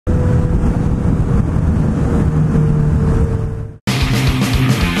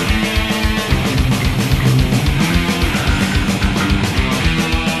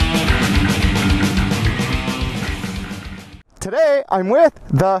today I'm with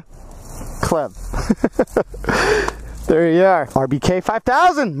the club. There you are. RBK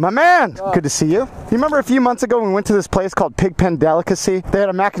 5000, my man. Oh. Good to see you. You remember a few months ago when we went to this place called Pen Delicacy? They had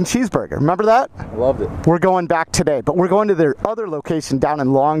a mac and cheeseburger. Remember that? I loved it. We're going back today, but we're going to their other location down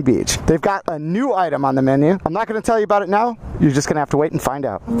in Long Beach. They've got a new item on the menu. I'm not going to tell you about it now. You're just going to have to wait and find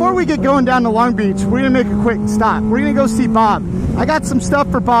out. Before we get going down to Long Beach, we're going to make a quick stop. We're going to go see Bob. I got some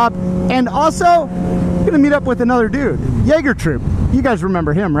stuff for Bob, and also we're going to meet up with another dude, Jaeger Troop. You guys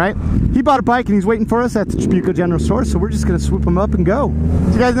remember him, right? He bought a bike and he's waiting for us at the Tribuco General Store, so we're just gonna swoop him up and go.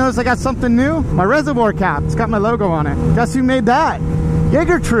 Did you guys notice I got something new? My reservoir cap. It's got my logo on it. Guess who made that?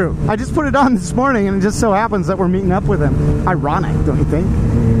 Jaeger Troop. I just put it on this morning and it just so happens that we're meeting up with him. Ironic, don't you think?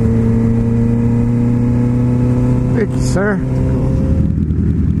 Thank you, sir.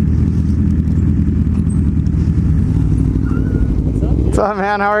 What's up,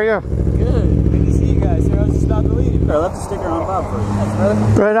 man? How are you? Good. Good to see you guys. Here, I was just about to leave. I left a sticker on Bob for you. Thanks,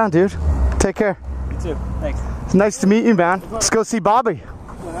 brother. Right on, dude. Take care. You too. Thanks. It's nice to meet you, man. Let's go see Bobby.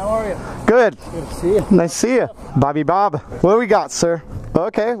 How are you? Good. Good to see you. Nice to see you. Bobby Bob. What do we got, sir?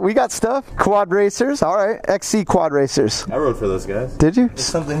 Okay, we got stuff. Quad racers. All right. XC quad racers. I rode for those guys. Did you? There's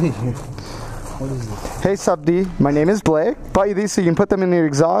something in here. What is this? Hey, Sub D. My name is Blake. Bought you these so you can put them in your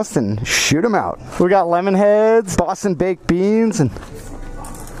exhaust and shoot them out. We got lemon heads, Boston baked beans, and...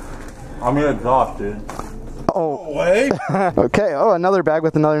 I'm gonna exhaust, dude. Oh. No way. Okay, oh, another bag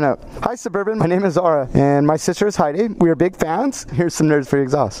with another note. Hi, Suburban. My name is Zara, and my sister is Heidi. We are big fans. Here's some nerds for your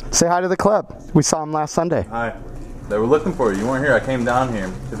exhaust. Say hi to the club. We saw them last Sunday. Hi. They were looking for you. You weren't here. I came down here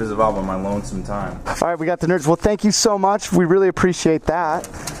to visit Bob on my lonesome time. All right, we got the nerds. Well, thank you so much. We really appreciate that.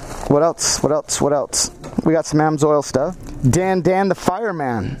 What else? What else? What else? We got some AMSOIL stuff. Dan the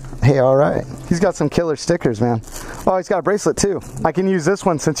fireman. Hey, all right. He's got some killer stickers, man. Oh, he's got a bracelet too. I can use this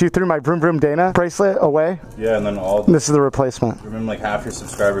one since you threw my Vroom Vroom Dana bracelet away. Yeah, and then all... This is the replacement. Remember, like half your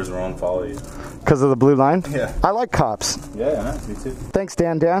subscribers will unfollow you. Because of the blue line? Yeah. I like cops. Yeah, me too. Thanks,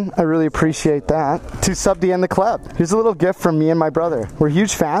 Dan. I really appreciate that. To Sub D and the club. Here's a little gift from me and my brother. We're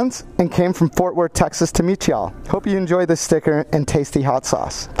huge fans and came from Fort Worth, Texas to meet y'all. Hope you enjoy this sticker and tasty hot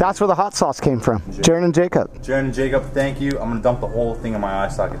sauce. That's where the hot sauce came from. Jaron and Jacob. Jaron and Jacob, thank you. I'm gonna dump the whole thing in my eye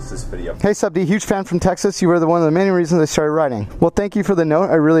sockets this video. Hey, Sub D, huge fan from Texas. You were one of the many reasons I started riding. Well, thank you for the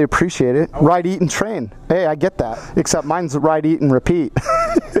note. I really appreciate it. Ride, eat, and train. Hey, I get that. Except mine's ride, eat, and repeat.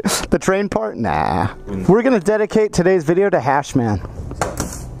 The train part? Nah. We're gonna dedicate today's video to Hashman.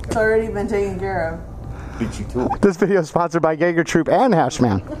 It's already been taken care of. Beat you to it. This video is sponsored by Jaeger Troop and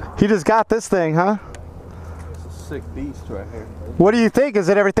Hashman. He just got this thing, huh? It's a sick beast right here. What do you think? Is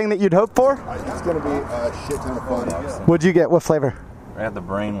it everything that you'd hope for? It's gonna be a shit ton of fun. What'd you get? What flavor? I had the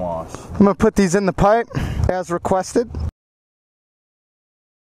brainwash. I'm gonna put these in the pipe as requested.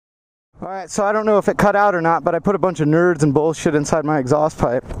 Alright, so I don't know if it cut out or not, but I put a bunch of nerds and bullshit inside my exhaust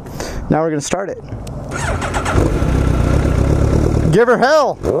pipe. Now we're gonna start it. Give her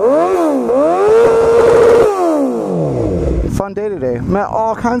hell! Fun day today. Met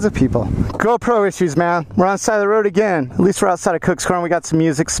all kinds of people. GoPro issues, man. We're on the side of the road again. At least we're outside of Cook's Car and we got some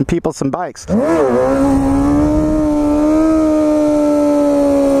music, some people, some bikes.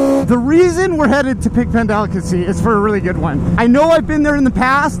 The reason we're headed to Pen Delicacy is for a really good one. I know I've been there in the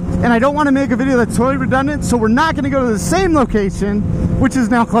past, and I don't want to make a video that's totally redundant, so we're not going to go to the same location, which is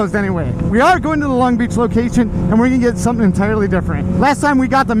now closed anyway. We are going to the Long Beach location, and we're going to get something entirely different. Last time we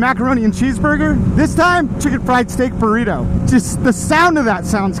got the macaroni and cheeseburger. This time, chicken fried steak burrito. Just the sound of that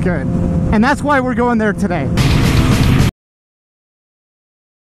sounds good. And that's why we're going there today.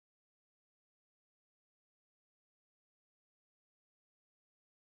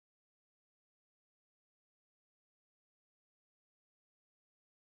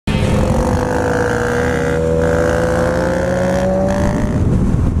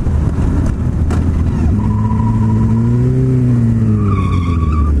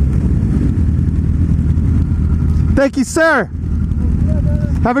 Thank you, sir.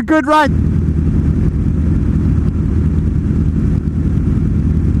 Have a good ride.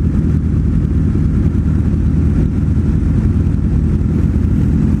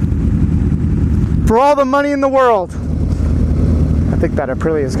 For all the money in the world, I think that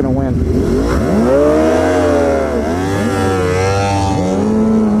Aprilia is going to win.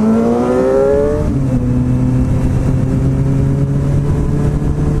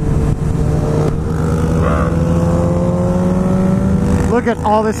 Look at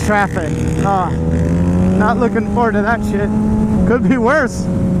all this traffic. Not looking forward to that shit. Could be worse.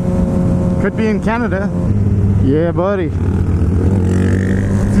 Could be in Canada. Yeah, buddy.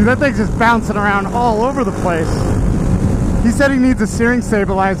 Dude, that thing's just bouncing around all over the place. He said he needs a steering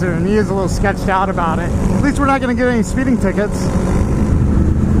stabilizer, and he is a little sketched out about it. At least we're not going to get any speeding tickets.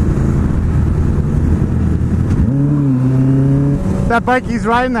 That bike he's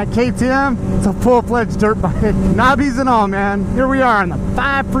riding, that KTM, it's a full-fledged dirt bike. Knobbies and all, man. Here we are on the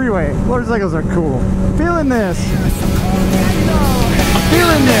 5 freeway. Motorcycles are cool. Feeling this. I'm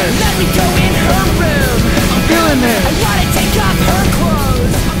feeling this. Let me go in her room. I'm feeling this. I wanna take off her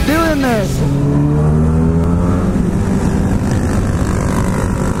clothes. I'm feeling this.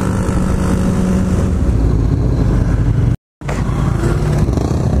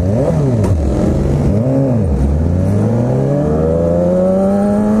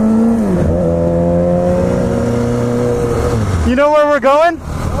 You know where we're going?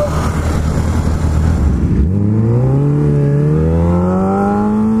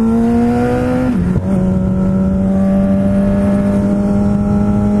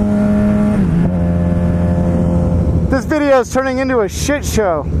 This video is turning into a shit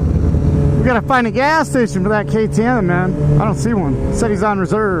show. We gotta find a gas station for that KTM, man. I don't see one. It said he's on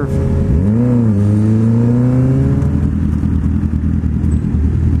reserve.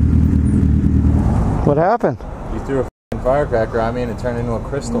 What happened? You threw a firecracker at me and it turned into a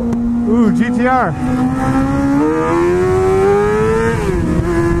crystal. Ooh, GTR.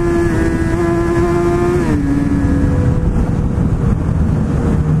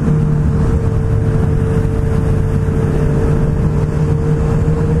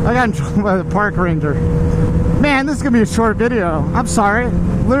 I got in trouble by the park ranger. Man, this is gonna be a short video. I'm sorry.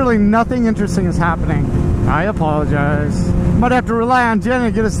 Literally nothing interesting is happening. I apologize. Might have to rely on Jenna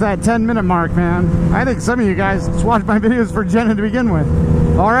to get us that 10-minute mark, man. I think some of you guys just watch my videos for Jenna to begin with.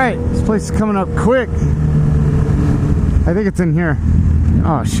 Alright, this place is coming up quick. I think it's in here.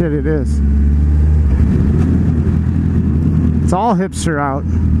 Oh shit, it is. It's all hipster out.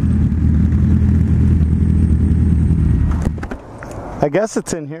 I guess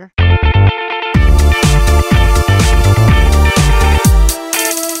it's in here.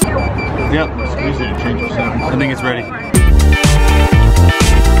 Yep, squeeze it and change the sound. I think it's ready.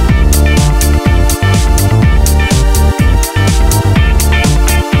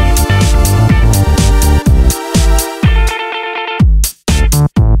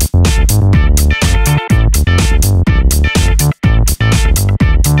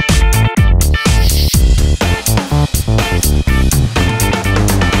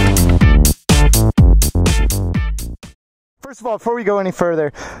 First of all, before we go any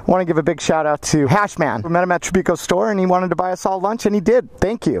further, I want to give a big shout out to Hashman. We met him at Tribeco's store and he wanted to buy us all lunch, and he did.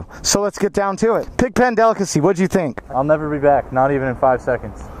 Thank you. So let's get down to it. Pen Delicacy, what'd you think? I'll never be back, not even in 5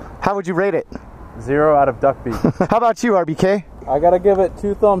 seconds. How would you rate it? 0 out of duck beef. How about you, RBK? I gotta give it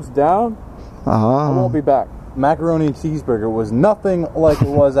 2 thumbs down. I won't be back. Macaroni and cheeseburger was nothing like it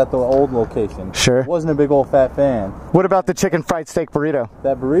was at the old location. Sure. Wasn't a big old fat fan. What about the chicken fried steak burrito?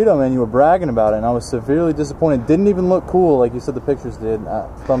 That burrito, man, you were bragging about it, and I was severely disappointed. Didn't even look cool like you said the pictures did.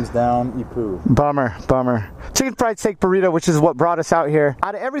 Thumbs down, you poo. Bummer, bummer. Chicken fried steak burrito, which is what brought us out here.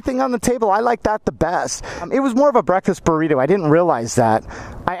 Out of everything on the table, I like that the best. It was more of a breakfast burrito. I didn't realize that.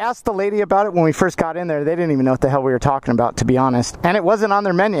 I asked the lady about it when we first got in there. They didn't even know what the hell we were talking about, to be honest. And it wasn't on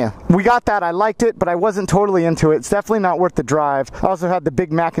their menu. We got that. I liked it, but I wasn't totally into it. It's definitely not worth the drive. I also had the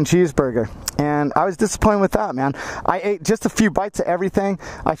Big Mac and cheeseburger, and I was disappointed with that, man. I ate just a few bites of everything.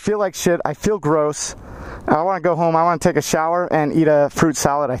 I feel like shit. I feel gross. I want to go home. I want to take a shower and eat a fruit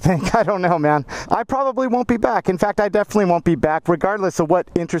salad, I think. I don't know, man. I probably won't be back. In fact, I definitely won't be back, regardless of what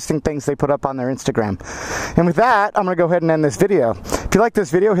interesting things they put up on their Instagram. And with that, I'm going to go ahead and end this video. If you like this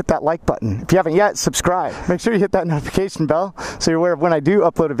video, hit that like button. If you haven't yet, subscribe. Make sure you hit that notification bell so you're aware of when I do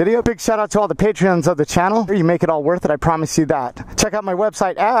upload a video. Big shout out to all the Patreons of the channel. You make it all worth it, I promise you that. Check out my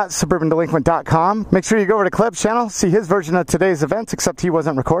website at suburbandelinquent.com. Make sure you go over to Kleb's channel, see his version of today's events, except he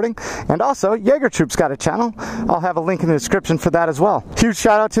wasn't recording. And also, Jaeger Troop's got a channel. I'll have a link in the description for that as well. Huge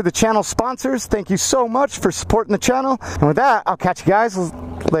shout out to the channel sponsors. Thank you so much for supporting the channel. And with that, I'll catch you guys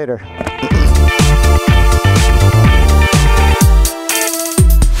later.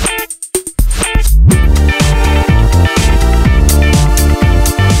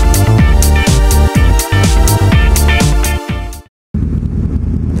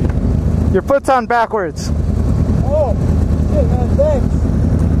 Your foot's on backwards. Oh, shit, man, thanks.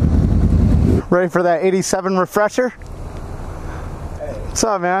 Ready for that 87 refresher? Hey. What's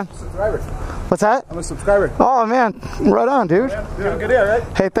up, man? Subscriber. What's that? I'm a subscriber. Oh, man. Right on, dude. Yeah, doing good here,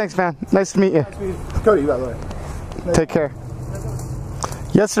 right? Hey, thanks, man. Nice to meet you. Nice to meet you. Cody, by the way. Take care.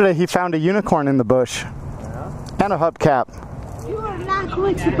 Yesterday, he found a unicorn in the bush. Yeah? And a hubcap. You are not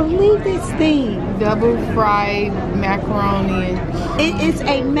going to believe this thing. Double fried macaroni and It's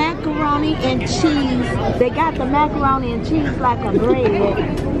a macaroni and cheese. They got the macaroni and cheese like a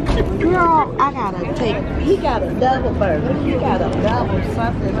bread. Girl, I gotta take. He got a double burger. He got a double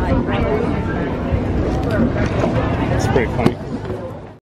something like that. It's pretty funny.